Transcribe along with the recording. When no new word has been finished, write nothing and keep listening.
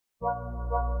Hey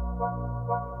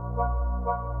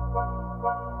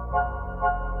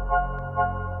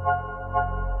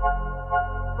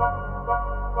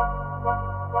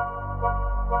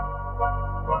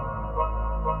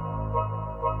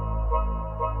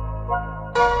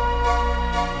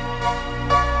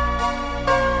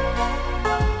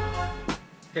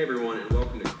everyone, and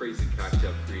welcome to Crazy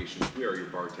Cocktail Creations. We are your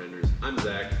bartenders. I'm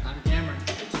Zach. I'm Cameron.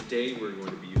 And today we're going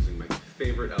to be using my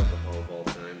favorite alcohol of all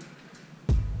time,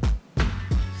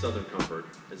 Southern Comfort,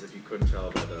 as if you couldn't tell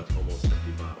by the almost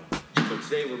empty bottle. So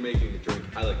today we're making the drink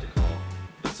I like to call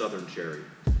the Southern Cherry.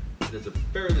 It is a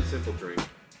fairly simple drink.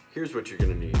 Here's what you're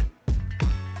going to need.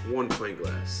 1 pint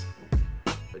glass,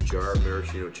 a jar of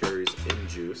maraschino cherries in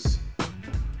juice,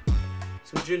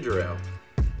 some ginger ale,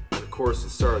 and of course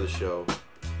the star of the show,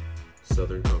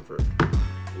 Southern Comfort.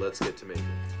 Let's get to making.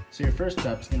 So your first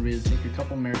step is going to be to take a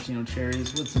couple maraschino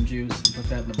cherries with some juice and put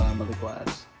that in the bottom of the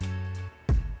glass.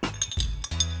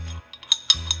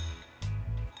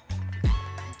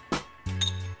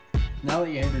 Now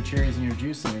that you have your cherries and your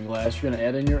juice in your glass, you're going to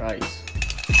add in your ice.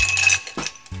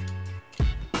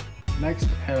 Next,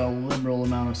 add a liberal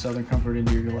amount of Southern Comfort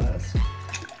into your glass.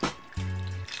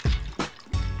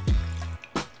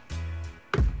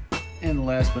 And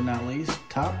last but not least,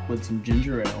 top with some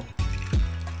ginger ale.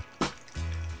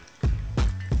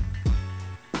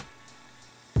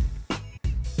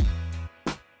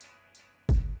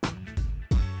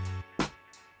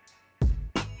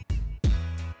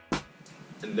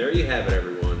 And there you have it,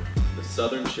 everyone, the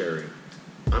Southern Cherry.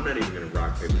 I'm not even going to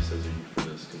rock, paper, scissors you for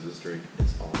this, because this drink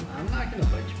is all mine. I'm not going to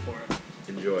fight you for it.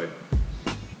 Enjoy.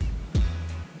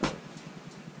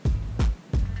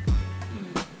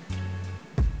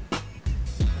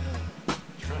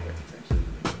 Try it. It's actually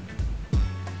really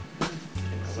good.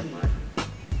 I wouldn't lie.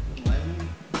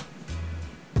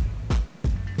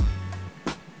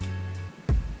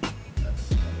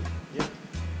 Yeah.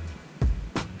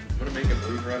 I'm going to make a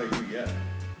believer out of you yet.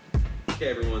 Okay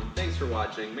everyone, thanks for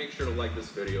watching. Make sure to like this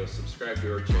video, subscribe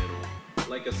to our channel,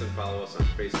 like us and follow us on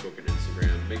Facebook and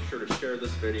Instagram. Make sure to share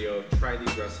this video, try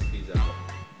these recipes out.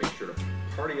 Make sure to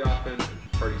party often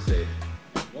and party safe.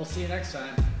 We'll see you next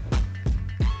time.